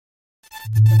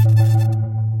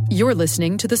You're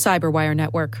listening to the Cyberwire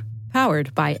Network,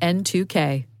 powered by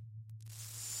N2K.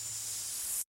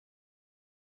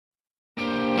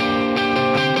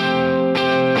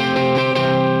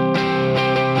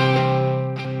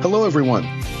 Hello, everyone.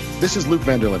 This is Luke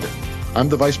Vanderlinden. I'm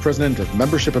the Vice President of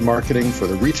Membership and Marketing for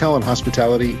the Retail and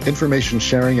Hospitality Information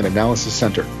Sharing and Analysis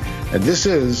Center. And this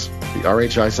is the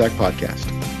RHISAC podcast.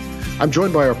 I'm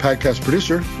joined by our podcast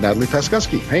producer, Natalie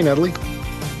Paskuski. Hey, Natalie.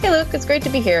 Hey, Luke. It's great to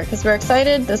be here because we're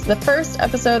excited. This is the first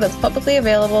episode that's publicly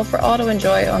available for all to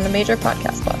enjoy on the major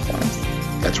podcast platforms.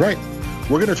 That's right.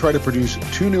 We're going to try to produce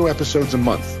 2 new episodes a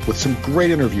month with some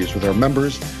great interviews with our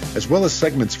members, as well as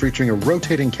segments featuring a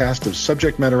rotating cast of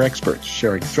subject matter experts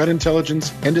sharing threat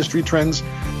intelligence, industry trends,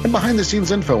 and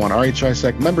behind-the-scenes info on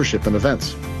RHISAC membership and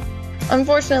events.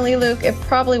 Unfortunately, Luke, it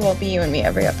probably won't be you and me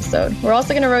every episode. We're also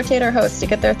going to rotate our hosts to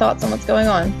get their thoughts on what's going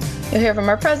on. You'll hear from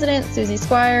our president, Susie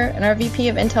Squire, and our VP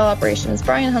of Intel Operations,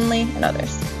 Brian Hunley, and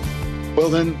others. Well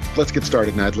then, let's get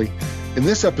started, Natalie. In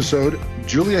this episode,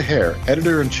 Julia Hare,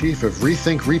 Editor-in-Chief of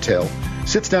Rethink Retail,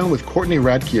 sits down with Courtney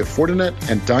Radke of Fortinet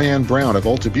and Diane Brown of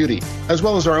Ulta Beauty, as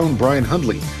well as our own Brian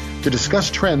Hundley, to discuss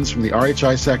trends from the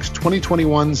RHISAC's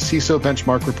 2021 CISO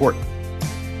Benchmark Report.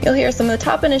 You'll hear some of the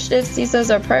top initiatives CISOs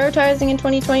are prioritizing in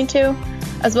 2022,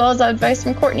 as well as advice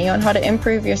from Courtney on how to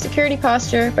improve your security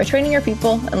posture by training your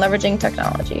people and leveraging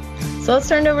technology. So let's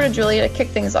turn it over to Julia to kick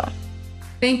things off.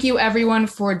 Thank you, everyone,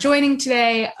 for joining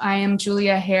today. I am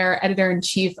Julia Hare,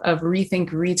 Editor-in-Chief of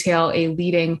Rethink Retail, a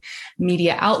leading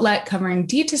media outlet covering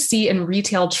D2C and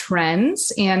retail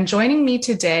trends. And joining me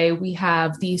today, we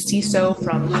have the CISO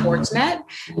from Fortinet,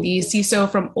 the CISO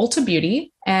from Ulta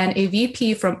Beauty, and a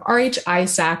VP from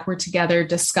RHISAC. We're together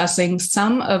discussing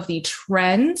some of the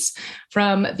trends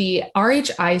from the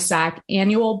RHISAC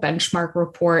annual benchmark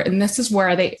report. And this is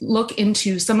where they look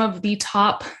into some of the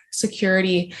top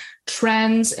security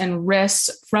trends and risks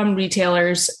from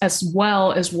retailers, as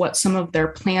well as what some of their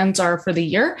plans are for the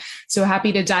year. So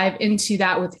happy to dive into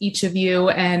that with each of you.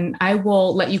 And I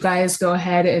will let you guys go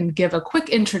ahead and give a quick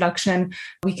introduction.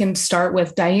 We can start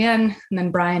with Diane and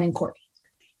then Brian and Courtney.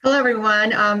 Hello,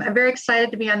 everyone. I'm very excited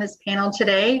to be on this panel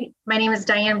today. My name is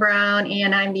Diane Brown,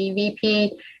 and I'm the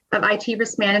VP of IT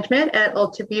Risk Management at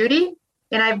Ulta Beauty.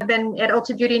 And I've been at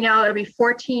Ulta Beauty now, it'll be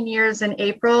 14 years in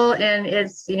April. And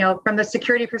it's, from the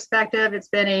security perspective, it's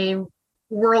been a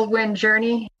whirlwind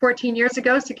journey. 14 years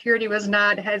ago, security was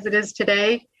not as it is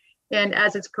today. And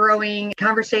as it's growing,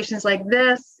 conversations like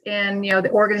this and, the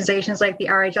organizations like the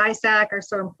RHISAC are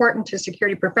so important to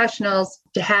security professionals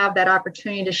to have that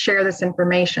opportunity to share this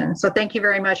information. So thank you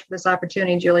very much for this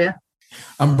opportunity, Julia.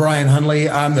 I'm Brian Hunley.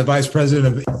 I'm the Vice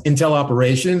President of Intel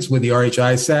Operations with the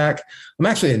RHISAC. I'm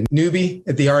actually a newbie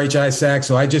at the RHISAC,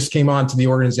 so I just came on to the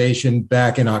organization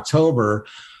back in October.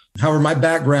 However, my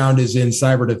background is in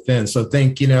cyber defense. So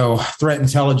think, threat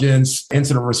intelligence,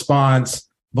 incident response,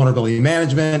 vulnerability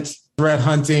management, threat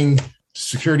hunting,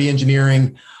 security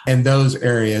engineering, and those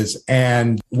areas.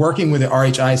 And working with the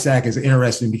RHISAC is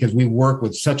interesting because we work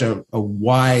with such a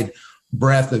wide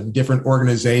breadth of different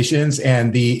organizations,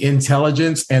 and the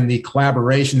intelligence and the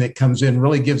collaboration that comes in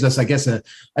really gives us, I guess, a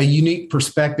unique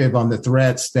perspective on the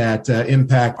threats that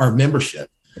impact our membership.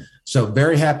 So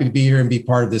very happy to be here and be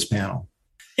part of this panel.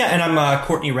 Yeah, and I'm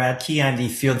Courtney Radke. I'm the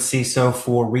field CISO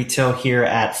for retail here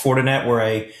at Fortinet. We're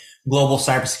a global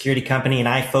cybersecurity company,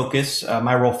 and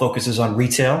my role focuses on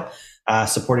retail,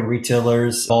 supporting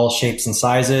retailers of all shapes and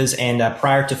sizes. And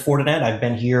prior to Fortinet, I've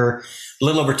been here a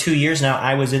little over 2 years now.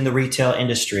 I was in the retail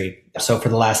industry. So for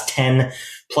the last 10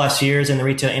 plus years in the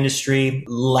retail industry,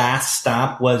 last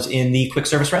stop was in the quick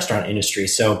service restaurant industry.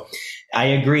 So I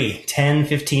agree. 10,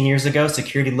 15 years ago,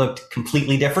 security looked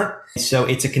completely different. So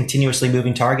it's a continuously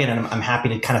moving target. And I'm happy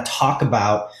to kind of talk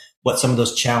about what some of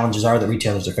those challenges are that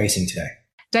retailers are facing today.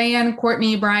 Diane,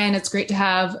 Courtney, Brian, it's great to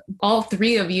have all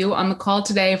three of you on the call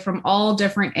today from all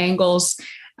different angles.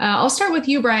 I'll start with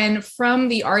you, Brian. From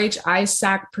the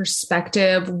RHISAC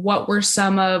perspective, what were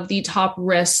some of the top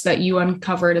risks that you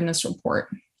uncovered in this report?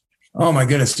 Oh, my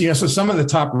goodness. So some of the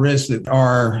top risks that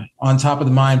are on top of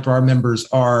the mind for our members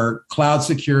are cloud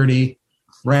security,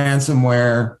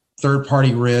 ransomware,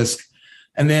 third-party risk,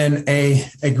 and then a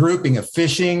grouping of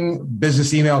phishing,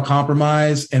 business email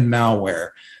compromise, and malware.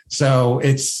 So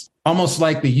it's almost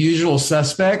like the usual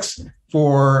suspects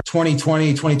for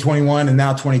 2020, 2021, and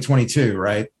now 2022,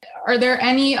 right? Are there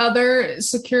any other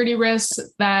security risks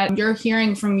that you're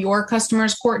hearing from your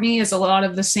customers, Courtney? Is a lot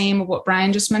of the same of what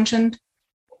Brian just mentioned?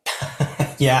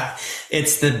 Yeah,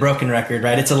 it's the broken record,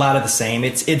 right? It's a lot of the same.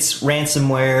 It's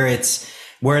ransomware. It's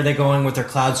where are they going with their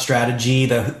cloud strategy,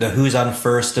 the who's on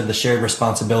first of the shared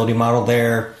responsibility model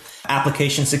there.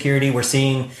 application security. We're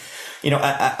seeing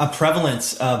a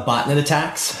prevalence of botnet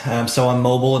attacks. So on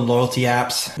mobile and loyalty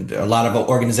apps, a lot of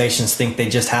organizations think they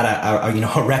just had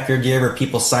a record year of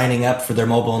people signing up for their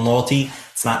mobile and loyalty.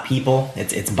 It's not people,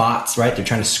 it's bots, right? They're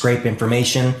trying to scrape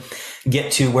information,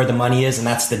 get to where the money is, and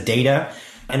that's the data.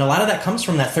 And a lot of that comes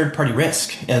from that third-party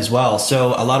risk as well.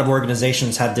 So a lot of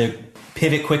organizations had to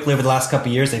pivot quickly over the last couple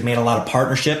of years. They've made a lot of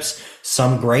partnerships,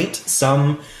 some great,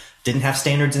 some didn't have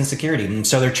standards in security. And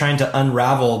so they're trying to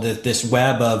unravel this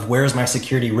web of where's my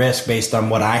security risk based on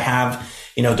what I have,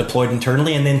 deployed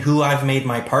internally, and then who I've made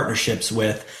my partnerships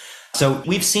with. So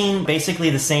we've seen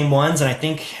basically the same ones. And I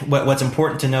think what's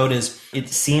important to note is it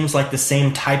seems like the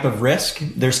same type of risk.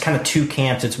 There's kind of two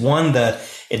camps. It's one, the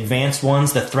advanced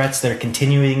ones, the threats that are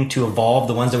continuing to evolve,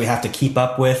 the ones that we have to keep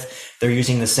up with. They're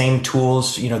using the same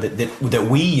tools, that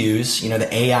we use,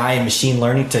 the AI and machine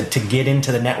learning to get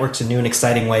into the networks in new and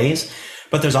exciting ways.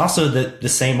 But there's also the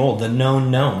same old, the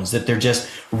known knowns, that they're just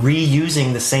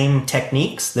reusing the same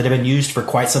techniques that have been used for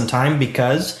quite some time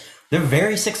because they're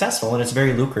very successful and it's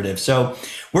very lucrative. So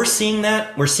we're seeing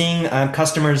that. We're seeing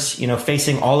customers,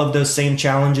 facing all of those same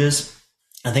challenges.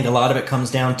 I think a lot of it comes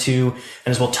down to, and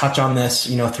as we'll touch on this,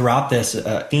 throughout this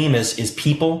theme is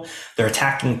people. They're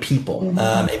attacking people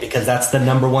because that's the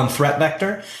number one threat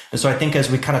vector. And so I think as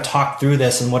we kind of talk through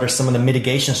this and what are some of the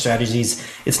mitigation strategies,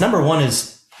 it's number one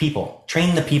is people.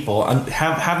 Train the people,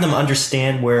 have them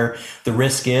understand where the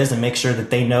risk is and make sure that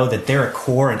they know that they're a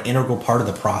core and integral part of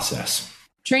the process.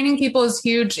 Training people is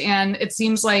huge. And it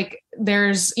seems like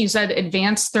you said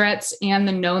advanced threats and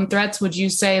the known threats. Would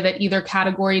you say that either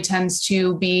category tends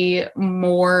to be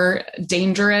more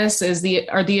dangerous?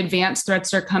 Are the advanced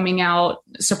threats that are coming out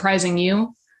surprising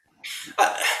you?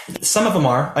 Some of them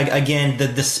are. Again,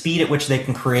 the speed at which they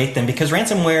can create them, because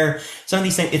ransomware, some of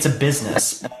these things, it's a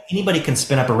business. Anybody can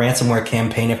spin up a ransomware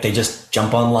campaign if they just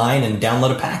jump online and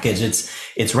download a package.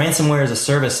 It's ransomware as a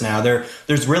service now.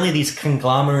 There's really these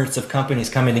conglomerates of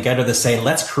companies coming together to say,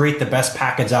 let's create the best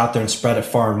package out there and spread it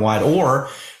far and wide, or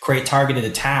create targeted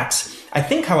attacks. I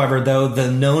think, however, though,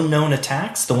 the known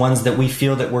attacks, the ones that we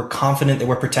feel that we're confident that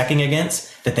we're protecting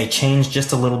against, that they change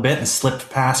just a little bit and slipped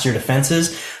past your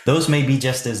defenses, those may be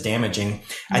just as damaging.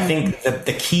 Mm-hmm. I think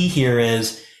the key here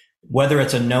is whether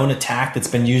it's a known attack that's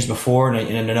been used before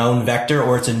in a known vector,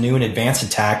 or it's a new and advanced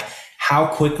attack, how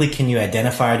quickly can you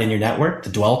identify it in your network, the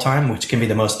dwell time, which can be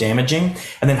the most damaging,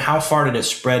 and then how far did it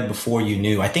spread before you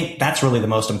knew? I think that's really the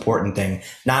most important thing,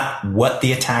 not what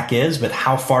the attack is, but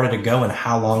how far did it go and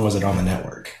how long was it on the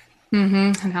network?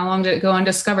 Mm-hmm. And how long did it go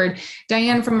undiscovered?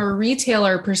 Diane, from a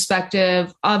retailer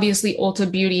perspective, obviously Ulta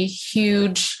Beauty,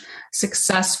 huge,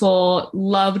 successful,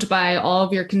 loved by all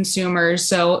of your consumers.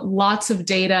 So lots of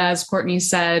data, as Courtney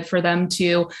said, for them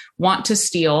to want to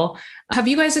steal. Have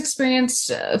you guys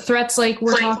experienced threats like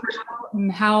we're talking about?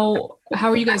 And how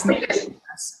are you guys navigating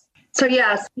this? So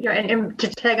yes, and to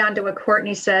tag on to what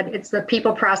Courtney said, it's the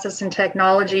people, process, and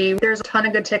technology. There's a ton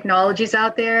of good technologies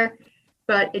out there,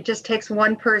 but it just takes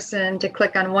one person to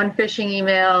click on one phishing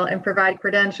email and provide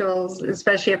credentials,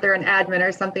 especially if they're an admin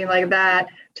or something like that,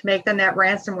 to make them that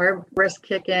ransomware risk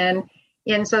kick in.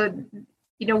 And so,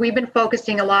 we've been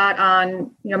focusing a lot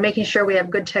on, making sure we have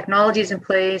good technologies in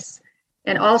place,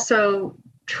 and also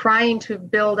trying to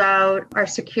build out our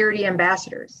security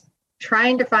ambassadors,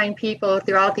 trying to find people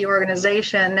throughout the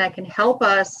organization that can help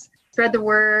us spread the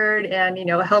word and,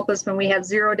 help us when we have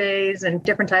 0 days and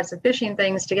different types of phishing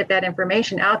things to get that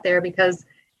information out there, because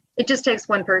it just takes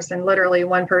one person, literally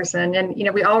one person. And,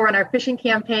 we all run our phishing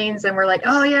campaigns and we're like,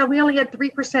 oh yeah, we only had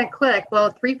 3% click.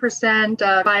 Well, 3%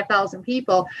 of 5,000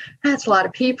 people, that's a lot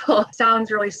of people. Sounds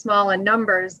really small in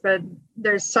numbers, but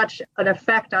there's such an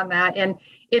effect on that. And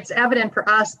it's evident for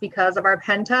us because of our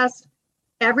pen test.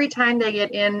 Every time they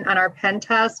get in on our pen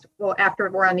test, well, after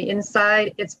we're on the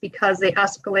inside, it's because they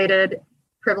escalated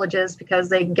privileges, because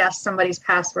they guessed somebody's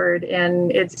password.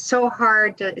 And it's so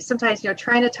hard to sometimes,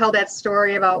 trying to tell that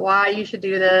story about why you should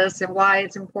do this and why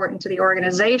it's important to the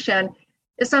organization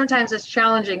is sometimes it's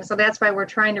challenging. So that's why we're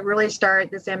trying to really start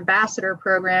this ambassador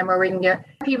program where we can get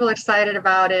people excited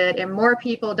about it and more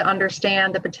people to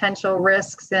understand the potential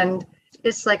risks. And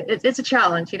it's a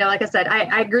challenge. Like I said,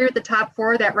 I agree with the top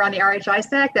 4 that were on the RHI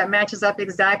stack. That matches up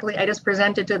exactly. I just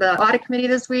presented to the audit committee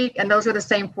this week, and those are the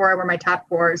same 4 were my top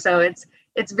 4. So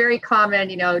it's very common,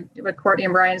 what Courtney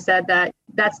and Brian said,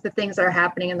 that's the things that are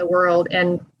happening in the world.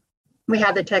 And we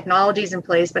have the technologies in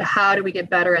place, but how do we get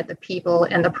better at the people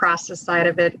and the process side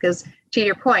of it? Because to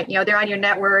your point, they're on your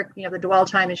network, the dwell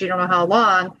time is you don't know how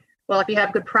long. Well, if you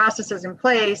have good processes in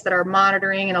place that are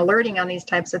monitoring and alerting on these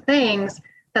types of things,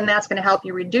 then that's going to help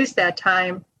you reduce that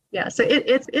time. Yeah, so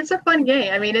it's a fun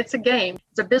game. I mean, it's a game.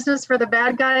 It's a business for the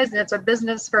bad guys and it's a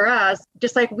business for us.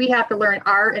 Just like we have to learn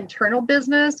our internal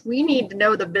business, we need to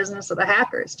know the business of the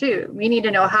hackers too. We need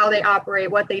to know how they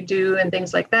operate, what they do, and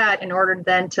things like that in order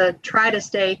then to try to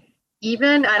stay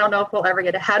even. I don't know if we'll ever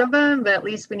get ahead of them, but at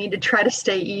least we need to try to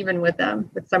stay even with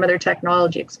them, with some of their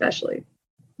technology especially.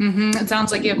 It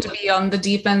sounds like you have to be on the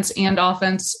defense and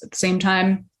offense at the same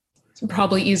time.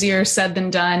 Probably easier said than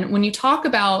done. When you talk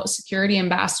about security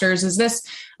ambassadors, is this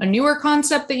a newer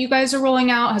concept that you guys are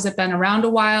rolling out? Has it been around a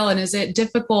while? And is it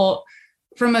difficult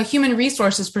from a human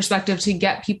resources perspective to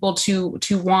get people to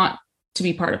want to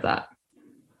be part of that?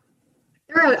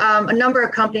 There are a number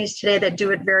of companies today that do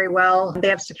it very well. They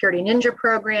have security ninja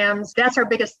programs. That's our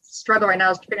biggest struggle right now,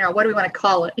 is figuring out what do we want to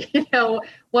call it?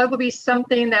 What would be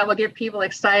something that will get people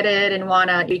excited and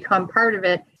want to become part of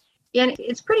it? And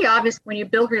it's pretty obvious when you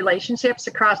build relationships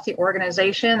across the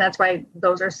organization. That's why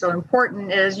those are so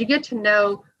important, is you get to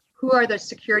know who are the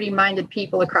security-minded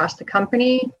people across the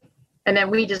company. And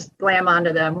then we just glam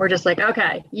onto them. We're just like,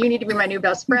 okay, you need to be my new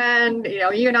best friend.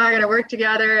 You and I are going to work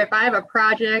together. If I have a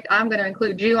project, I'm going to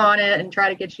include you on it and try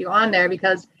to get you on there.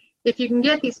 Because if you can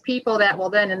get these people that will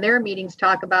then in their meetings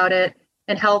talk about it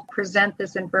and help present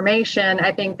this information,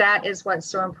 I think that is what's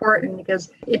so important, because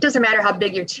it doesn't matter how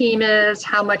big your team is,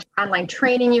 how much online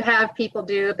training you have people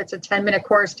do. If it's a 10-minute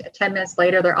course, 10 minutes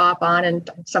later, they're off on and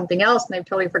something else, and they've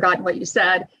totally forgotten what you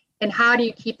said. And how do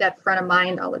you keep that front of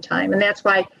mind all the time? And that's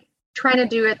why trying to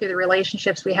do it through the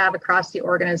relationships we have across the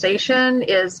organization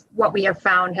is what we have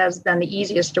found has been the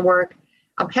easiest to work.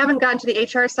 Haven't gotten to the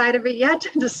HR side of it yet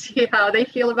to see how they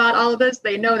feel about all of this.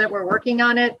 They know that we're working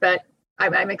on it, but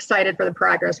I'm excited for the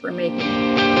progress we're making.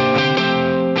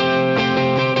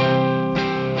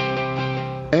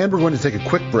 And we're going to take a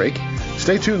quick break.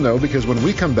 Stay tuned, though, because when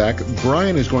we come back,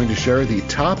 Brian is going to share the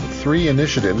top 3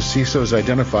 initiatives CISOs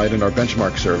identified in our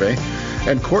benchmark survey,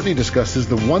 and Courtney discusses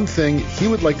the one thing he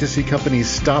would like to see companies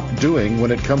stop doing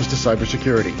when it comes to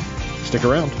cybersecurity. Stick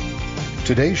around.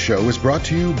 Today's show is brought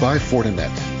to you by Fortinet.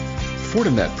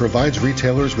 Fortinet provides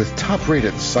retailers with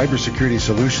top-rated cybersecurity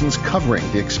solutions covering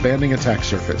the expanding attack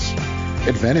surface.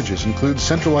 Advantages include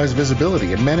centralized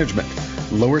visibility and management,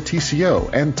 lower TCO,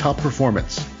 and top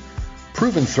performance.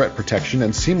 Proven threat protection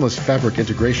and seamless fabric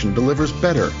integration delivers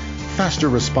better, faster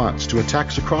response to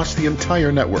attacks across the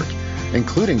entire network,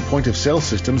 including point-of-sale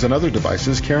systems and other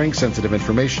devices carrying sensitive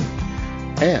information.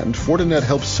 And Fortinet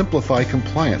helps simplify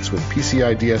compliance with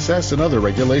PCI DSS and other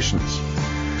regulations.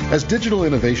 As digital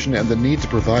innovation and the need to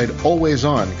provide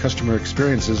always-on customer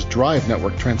experiences drive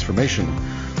network transformation,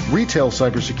 retail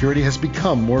cybersecurity has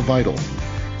become more vital.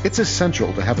 It's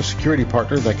essential to have a security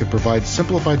partner that can provide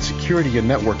simplified security and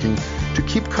networking to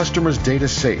keep customers' data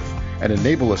safe and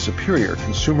enable a superior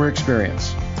consumer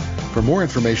experience. For more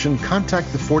information,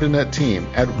 contact the Fortinet team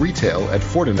at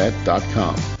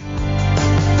retail@fortinet.com.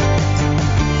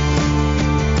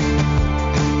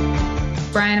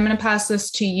 Brian, I'm going to pass this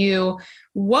to you.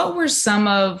 What were some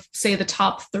of, say, the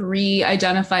top 3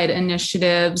 identified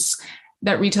initiatives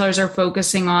that retailers are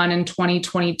focusing on in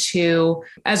 2022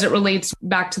 as it relates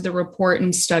back to the report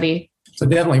and study? So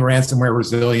definitely ransomware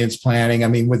resilience planning. I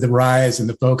mean, with the rise and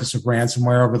the focus of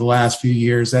ransomware over the last few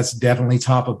years, that's definitely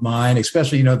top of mind,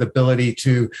 especially, the ability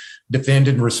to defend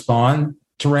and respond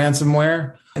to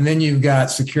ransomware. And then you've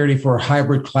got security for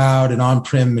hybrid cloud and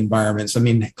on-prem environments. I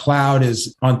mean, cloud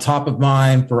is on top of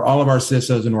mind for all of our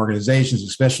CISOs and organizations,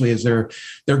 especially as they're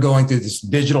going through this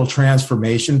digital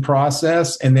transformation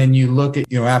process. And then you look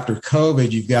at, after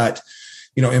COVID, you've got,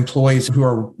 employees who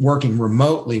are working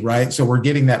remotely, right? So we're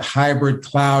getting that hybrid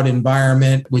cloud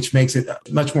environment, which makes it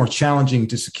much more challenging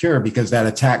to secure because that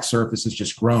attack surface has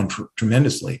just grown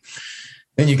tremendously.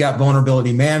 Then you got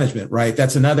vulnerability management, right?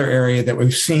 That's another area that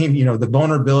we've seen, the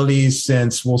vulnerabilities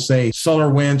since, we'll say,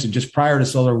 SolarWinds and just prior to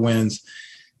SolarWinds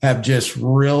have just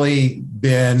really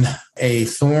been a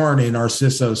thorn in our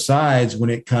CISO sides when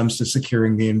it comes to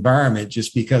securing the environment,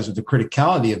 just because of the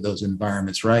criticality of those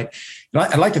environments, right?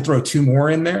 I'd like to throw 2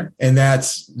 more in there, and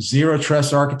that's zero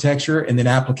trust architecture and then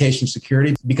application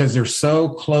security, because they're so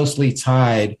closely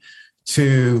tied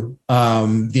to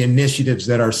the initiatives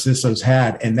that our CISOs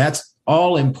had. And that's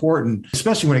all important,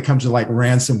 especially when it comes to like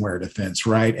ransomware defense,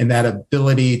 right? And that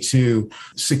ability to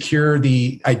secure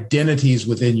the identities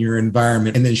within your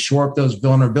environment and then shore up those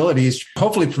vulnerabilities,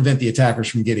 hopefully prevent the attackers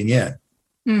from getting in.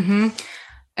 Mm-hmm.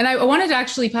 And I wanted to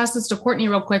actually pass this to Courtney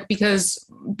real quick, because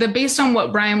based on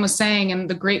what Brian was saying and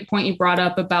the great point you brought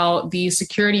up about the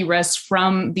security risks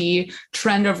from the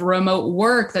trend of remote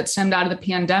work that stemmed out of the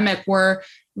pandemic, were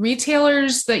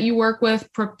retailers that you work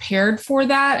with prepared for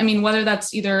that? I mean, whether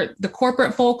that's either the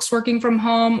corporate folks working from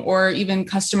home or even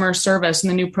customer service and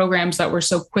the new programs that were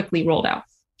so quickly rolled out.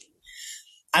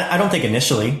 I don't think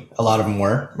initially a lot of them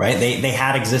were, right? They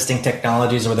had existing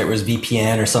technologies, whether it was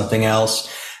VPN or something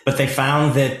else, but they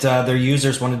found that their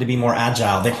users wanted to be more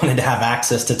agile. They wanted to have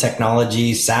access to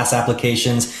technology, SaaS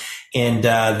applications, and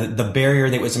the barrier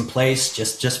that was in place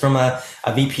just from a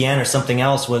VPN or something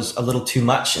else was a little too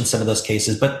much in some of those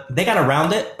cases. But they got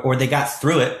around it, or they got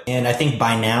through it. And I think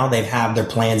by now they've had their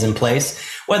plans in place,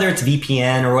 whether it's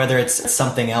VPN or whether it's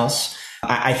something else.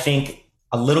 I think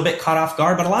a little bit caught off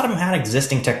guard, but a lot of them had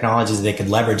existing technologies that they could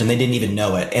leverage and they didn't even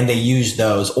know it. And they used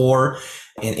those. Or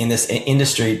in this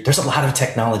industry, there's a lot of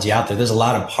technology out there. There's a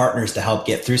lot of partners to help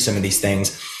get through some of these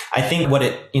things. I think what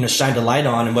it, shined a light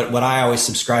on, and what I always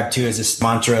subscribe to, is this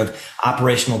mantra of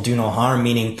operational do no harm,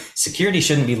 meaning security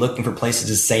shouldn't be looking for places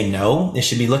to say no. It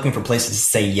should be looking for places to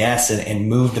say yes and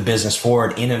move the business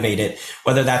forward, innovate it,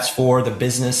 whether that's for the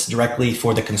business directly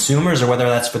for the consumers or whether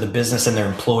that's for the business and their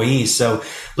employees. So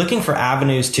looking for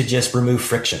avenues to just remove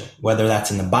friction, whether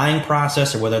that's in the buying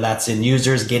process or whether that's in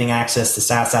users getting access to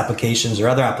SaaS applications or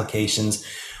other applications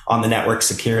on the network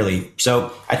securely.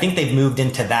 So I think they've moved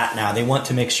into that now. They want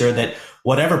to make sure that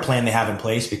whatever plan they have in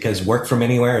place, because work from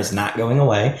anywhere is not going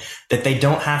away, that they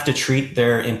don't have to treat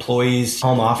their employees'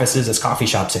 home offices as coffee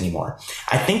shops anymore.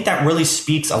 I think that really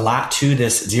speaks a lot to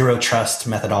this zero trust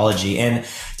methodology. And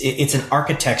it's an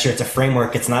architecture, it's a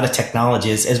framework, it's not a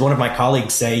technology. As one of my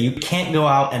colleagues say, you can't go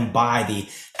out and buy the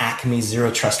Acme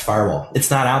Zero Trust Firewall. It's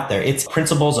not out there. It's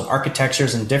principles of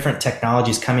architectures and different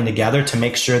technologies coming together to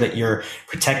make sure that you're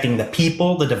protecting the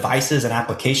people, the devices and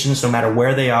applications, no matter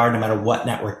where they are, no matter what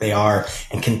network they are,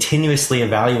 and continuously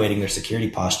evaluating their security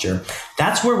posture.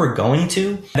 That's where we're going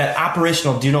to. That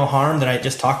operational do no harm that I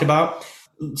just talked about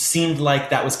seemed like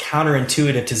that was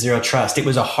counterintuitive to zero trust. It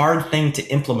was a hard thing to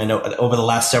implement over the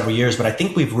last several years, but I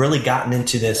think we've really gotten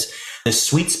into this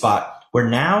sweet spot. We're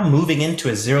now moving into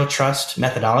a zero trust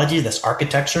methodology, this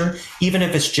architecture, even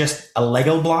if it's just a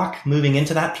Lego block moving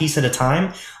into that piece at a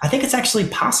time. I think it's actually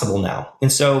possible now.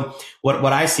 And so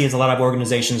what I see is a lot of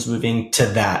organizations moving to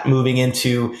that, moving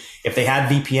into, if they had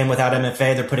VPN without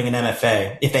MFA, they're putting an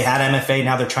MFA. If they had MFA,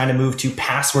 now they're trying to move to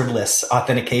passwordless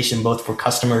authentication, both for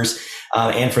customers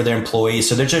and for their employees.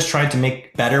 So they're just trying to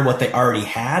make better what they already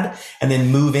had and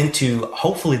then move into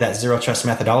hopefully that zero trust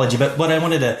methodology. But what I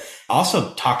wanted to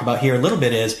also talk about here a little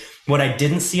bit is what I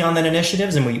didn't see on that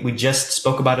initiatives, and we just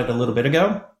spoke about it a little bit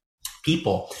ago.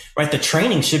 People, right? The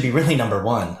training should be really number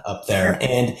one up there.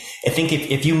 And I think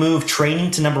if you move training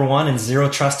to number one and zero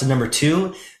trust to number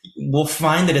two, we'll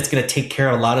find that it's going to take care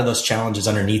of a lot of those challenges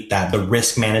underneath that. The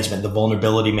risk management, the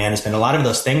vulnerability management, a lot of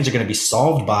those things are going to be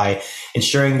solved by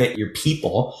ensuring that your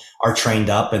people are trained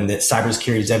up and that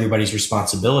cybersecurity is everybody's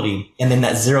responsibility. And then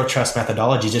that zero trust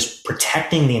methodology, just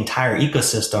protecting the entire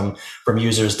ecosystem from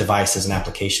users, devices, and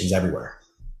applications everywhere.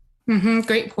 Mm-hmm.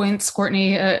 Great points,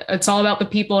 Courtney. It's all about the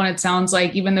people. And it sounds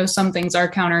like even though some things are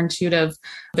counterintuitive,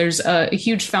 there's a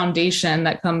huge foundation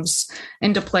that comes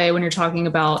into play when you're talking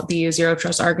about the zero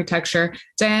trust architecture.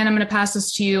 Diane, I'm going to pass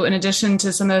this to you. In addition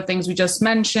to some of the things we just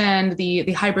mentioned,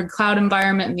 the hybrid cloud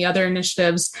environment and the other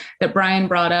initiatives that Brian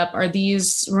brought up, are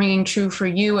these ringing true for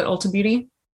you at Ulta Beauty?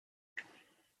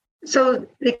 So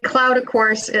the cloud, of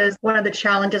course, is one of the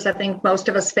challenges I think most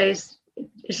of us face.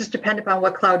 It's just dependent upon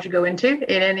what cloud you go into.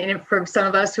 And for some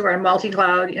of us who are in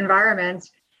multi-cloud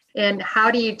environments, and how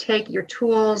do you take your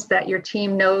tools that your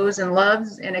team knows and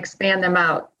loves and expand them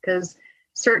out? Because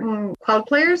certain cloud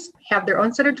players have their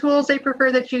own set of tools they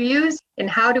prefer that you use. And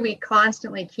how do we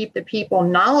constantly keep the people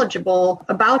knowledgeable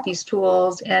about these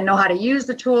tools and know how to use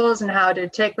the tools and how to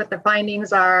take what the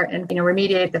findings are and,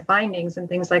 remediate the findings and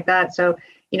things like that. So,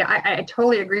 I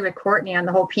totally agree with Courtney on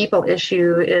the whole people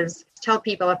issue. Is tell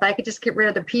people, if I could just get rid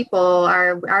of the people,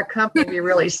 our company would be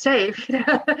really safe.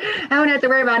 I don't have to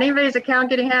worry about anybody's account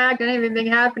getting hacked and anything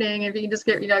happening. If you can just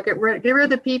get rid of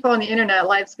the people on the internet,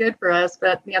 life's good for us.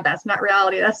 But that's not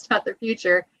reality. That's not the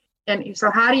future. And so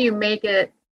how do you make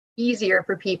it easier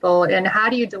for people? And how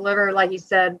do you deliver, like you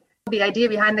said, the idea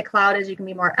behind the cloud is you can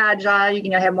be more agile, you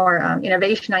can have more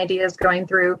innovation ideas going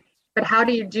through. But how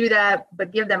do you do that,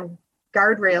 but give them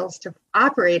guardrails to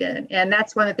operate in? And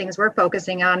that's one of the things we're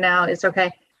focusing on now is,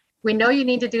 okay, we know you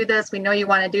need to do this. We know you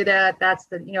want to do that. That's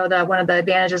the one of the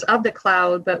advantages of the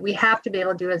cloud, but we have to be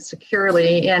able to do it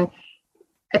securely. And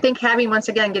I think once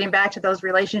again, getting back to those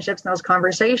relationships and those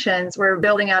conversations, we're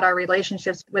building out our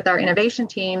relationships with our innovation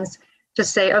teams to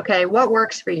say, okay, what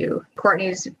works for you?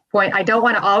 Courtney's point, I don't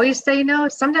want to always say no.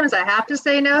 Sometimes I have to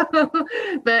say no,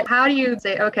 but how do you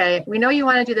say, okay, we know you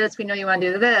want to do this. We know you want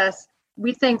to do this.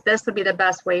 We think this would be the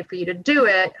best way for you to do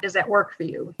it. Does that work for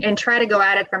you? And try to go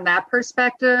at it from that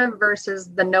perspective versus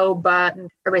the no, but.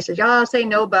 And everybody says, I'll say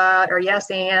no, but, or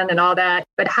yes, and all that.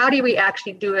 But how do we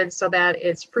actually do it so that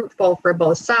it's fruitful for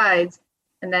both sides?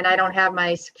 And then I don't have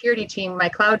my security team, my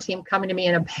cloud team coming to me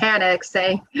in a panic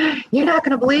saying, you're not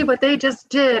going to believe what they just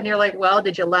did. And you're like, well,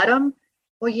 did you let them?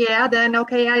 Well, yeah, then,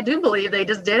 okay, I do believe they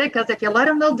just did it because if you let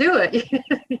them, they'll do it.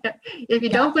 If you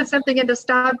don't put something in to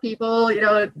stop people,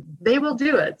 they will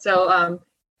do it. So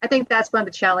I think that's one of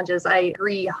the challenges. I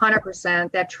agree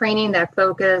 100% that training, that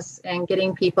focus, and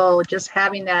getting people just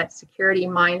having that security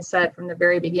mindset from the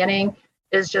very beginning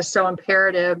is just so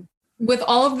imperative. With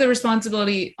all of the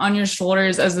responsibility on your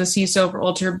shoulders as the CISO for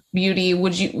Ultra Beauty,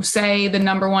 would you say the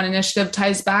number one initiative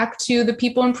ties back to the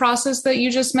people and process that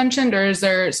you just mentioned, or is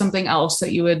there something else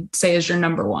that you would say is your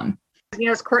number one?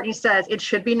 As Courtney says, it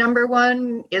should be number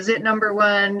one. Is it number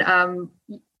one?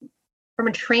 From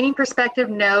a training perspective,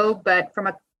 no, but from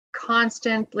a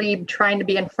constantly trying to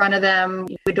be in front of them,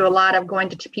 we do a lot of going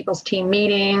to people's team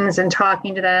meetings and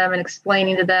talking to them and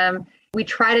explaining to them. We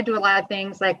try to do a lot of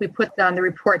things like we put on the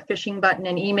report phishing button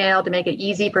in email to make it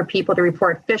easy for people to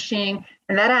report phishing.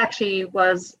 And that actually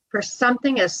was, for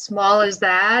something as small as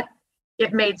that,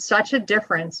 it made such a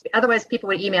difference. Otherwise, people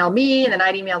would email me and then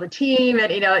I'd email the team. And,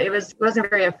 it wasn't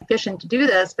very efficient to do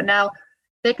this. But now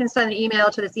they can send an email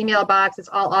to this email box. It's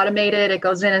all automated. It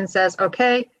goes in and says,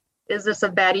 okay, is this a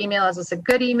bad email? Is this a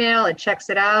good email? It checks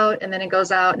it out. And then it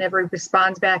goes out and everybody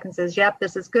responds back and says, yep,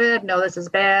 this is good. No, this is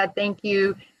bad. Thank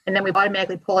you. And then we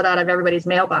automatically pull it out of everybody's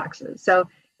mailboxes. So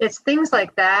it's things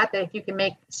like that if you can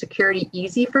make security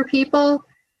easy for people,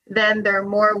 then they're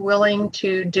more willing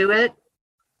to do it.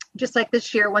 Just like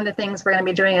this year, one of the things we're going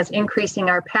to be doing is increasing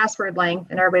our password length.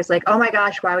 And everybody's like, oh my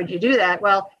gosh, why would you do that?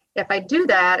 Well, if I do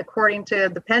that, according to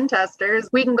the pen testers,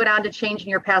 we can go down to changing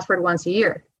your password once a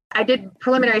year. I did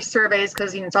preliminary surveys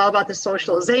because it's all about the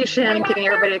socialization, getting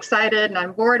everybody excited and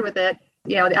on board with it.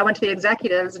 I went to the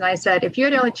executives and I said, if you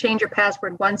had to only change your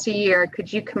password once a year,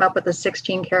 could you come up with a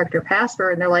 16-character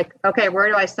password? And they're like, okay, where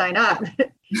do I sign up?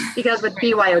 Because with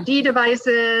BYOD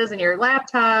devices and your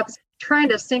laptops, trying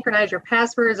to synchronize your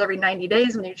passwords every 90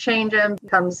 days when you change them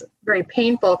becomes very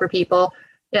painful for people.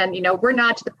 And, we're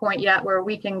not to the point yet where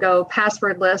we can go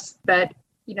passwordless, but,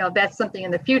 that's something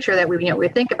in the future that we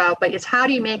think about. But it's how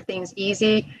do you make things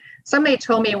easy? Somebody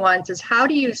told me once is how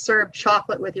do you serve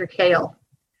chocolate with your kale?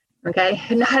 Okay,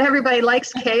 not everybody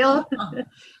likes kale.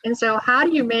 And so how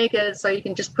do you make it so you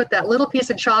can just put that little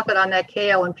piece of chocolate on that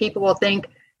kale and people will think,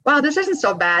 wow, this isn't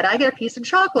so bad. I get a piece of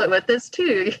chocolate with this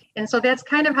too. And so that's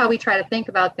kind of how we try to think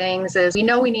about things is we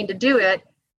know we need to do it,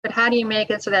 but how do you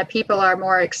make it so that people are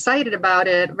more excited about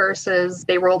it versus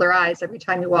they roll their eyes every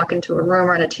time you walk into a room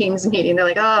or in a Teams meeting. They're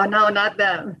like, oh, no, not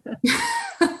them.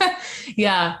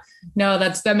 Yeah. No,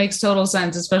 that makes total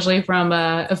sense, especially from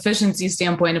a efficiency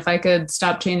standpoint. If I could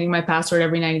stop changing my password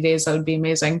every 90 days, that would be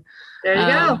amazing. There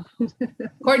you go.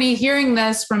 Courtney, hearing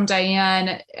this from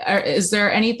Diane, is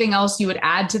there anything else you would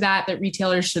add to that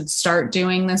retailers should start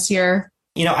doing this year?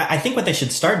 I think what they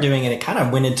should start doing, and it kind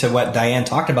of went into what Diane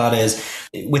talked about, is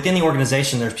within the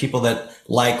organization, there's people that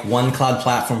like one cloud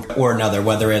platform or another,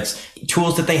 whether it's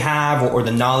tools that they have or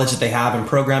the knowledge that they have in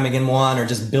programming in one or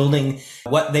just building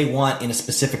what they want in a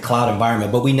specific cloud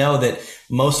environment. But we know that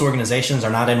most organizations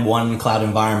are not in one cloud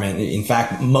environment. In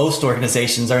fact, most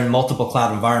organizations are in multiple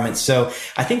cloud environments. So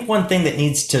I think one thing that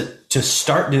needs to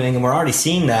start doing, and we're already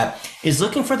seeing that, is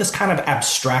looking for this kind of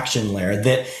abstraction layer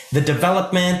that the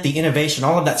development, the innovation,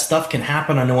 all of that stuff can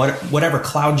happen on whatever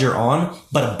cloud you're on.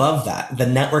 But above that, the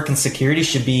network and security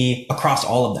should be across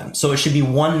all of them. So it should be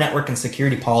one network and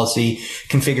security policy,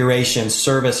 configuration,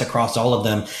 service across all of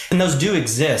them. And those do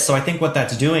exist. So I think what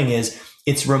that's doing is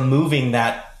it's removing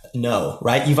that no,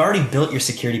 right? You've already built your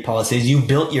security policies. You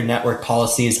built your network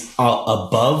policies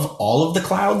above all of the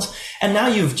clouds. And now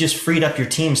you've just freed up your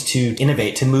teams to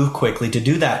innovate, to move quickly, to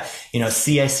do that,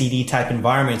 CI/CD type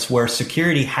environments where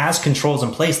security has controls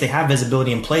in place. They have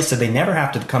visibility in place. So they never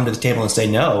have to come to the table and say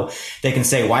no. They can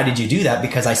say, why did you do that?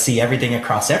 Because I see everything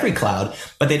across every cloud,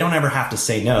 but they don't ever have to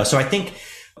say no. So I think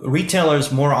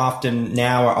retailers more often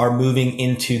now are moving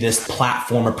into this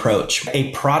platform approach,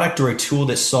 a product or a tool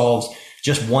that solves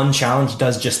just one challenge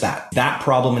does just that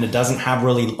problem, and it doesn't have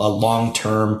really a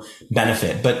long-term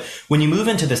benefit. But when you move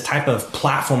into this type of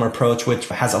platform approach, which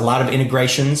has a lot of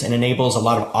integrations and enables a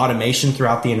lot of automation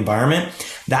throughout the environment,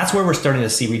 That's where we're starting to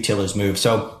see retailers move.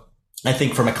 So I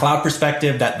think from a cloud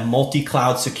perspective, that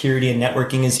multi-cloud security and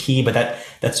networking is key, but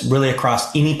that's really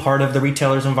across any part of the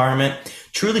retailer's environment.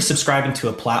 Truly subscribing to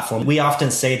a platform. We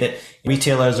often say that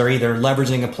retailers are either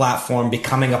leveraging a platform,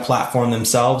 becoming a platform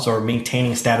themselves, or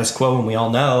maintaining status quo. And we all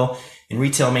know in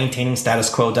retail, maintaining status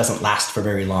quo doesn't last for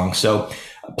very long. So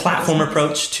a platform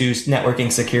approach to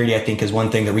networking security, I think, is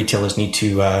one thing that retailers need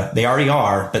to, they already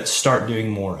are, but start doing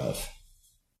more of.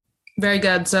 Very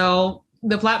good. So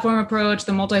the platform approach,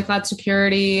 the multi-cloud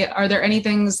security, are there any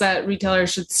things that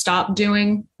retailers should stop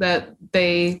doing that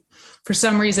they, for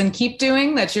some reason, keep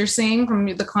doing that you're seeing from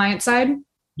the client side?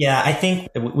 Yeah, I think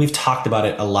we've talked about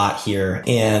it a lot here.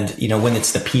 And, when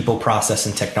it's the people, process,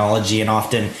 and technology, and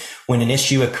often when an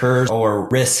issue occurs or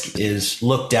risk is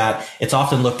looked at, it's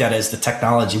often looked at as the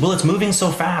technology. Well, it's moving so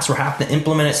fast. We're having to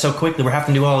implement it so quickly. We're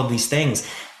having to do all of these things.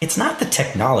 It's not the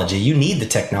technology. You need the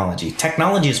technology.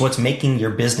 Technology is what's making your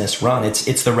business run.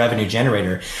 It's the revenue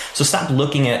generator. So stop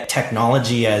looking at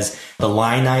technology as the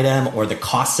line item or the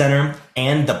cost center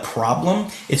and the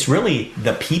problem. It's really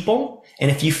the people. And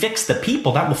if you fix the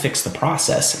people, that will fix the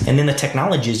process. And then the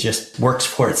technology just works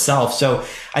for itself. So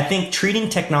I think treating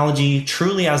technology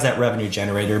truly as that revenue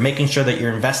generator, making sure that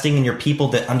you're investing in your people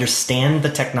that understand the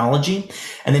technology,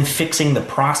 and then fixing the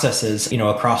processes,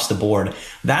 across the board.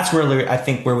 That's really, I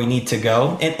think, where we need to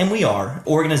go. And we are.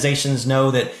 Organizations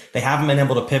know that they haven't been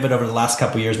able to pivot over the last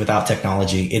couple of years without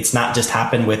technology. It's not just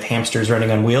happened with hamsters running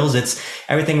on wheels. It's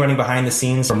everything running behind the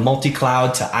scenes, from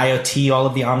multi-cloud to IoT, all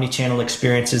of the omni-channel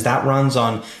experiences that runs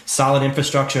on solid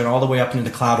infrastructure and all the way up into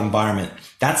the cloud environment.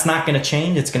 That's not going to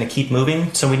change. It's going to keep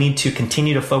moving. So we need to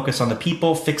continue to focus on the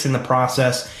people, fixing the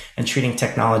process, and treating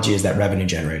technology as that revenue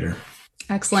generator.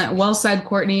 Excellent. Well said,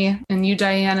 Courtney, and you,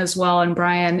 Diane, as well. And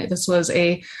Brian, this was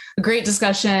a great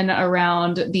discussion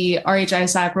around the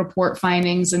RHISAC report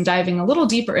findings and diving a little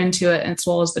deeper into it, as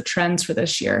well as the trends for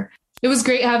this year. It was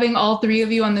great having all three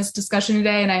of you on this discussion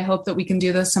today, and I hope that we can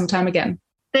do this sometime again.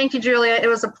 Thank you, Julia. It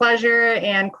was a pleasure.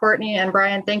 And Courtney and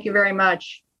Brian, thank you very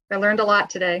much. I learned a lot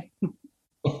today.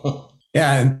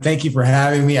 Yeah, and thank you for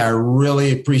having me. I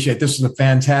really appreciate it. This was a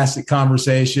fantastic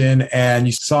conversation, and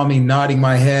you saw me nodding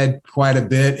my head quite a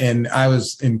bit, and I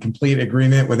was in complete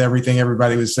agreement with everything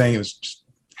everybody was saying. It was just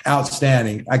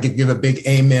outstanding. I could give a big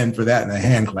amen for that and a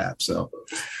hand clap. So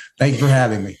thank you for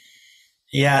having me.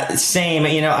 Yeah, same.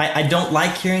 I don't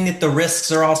like hearing that the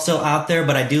risks are all still out there,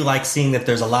 but I do like seeing that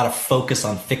there's a lot of focus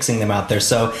on fixing them out there.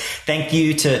 So thank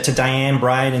you to Diane,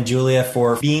 Brian, and Julia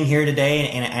for being here today.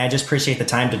 And I just appreciate the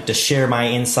time to share my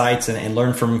insights and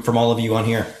learn from all of you on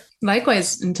here.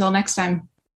 Likewise. Until next time.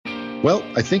 Well,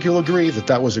 I think you'll agree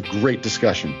that was a great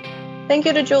discussion. Thank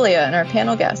you to Julia and our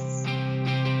panel guests.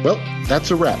 Well,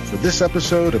 that's a wrap for this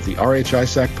episode of the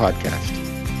RHISAC podcast.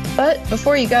 But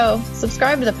before you go,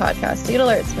 subscribe to the podcast to get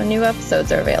alerts when new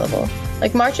episodes are available,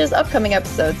 like March's upcoming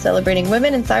episode celebrating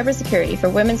women in cybersecurity for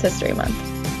Women's History Month.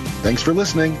 Thanks for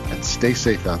listening, and stay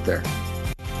safe out there.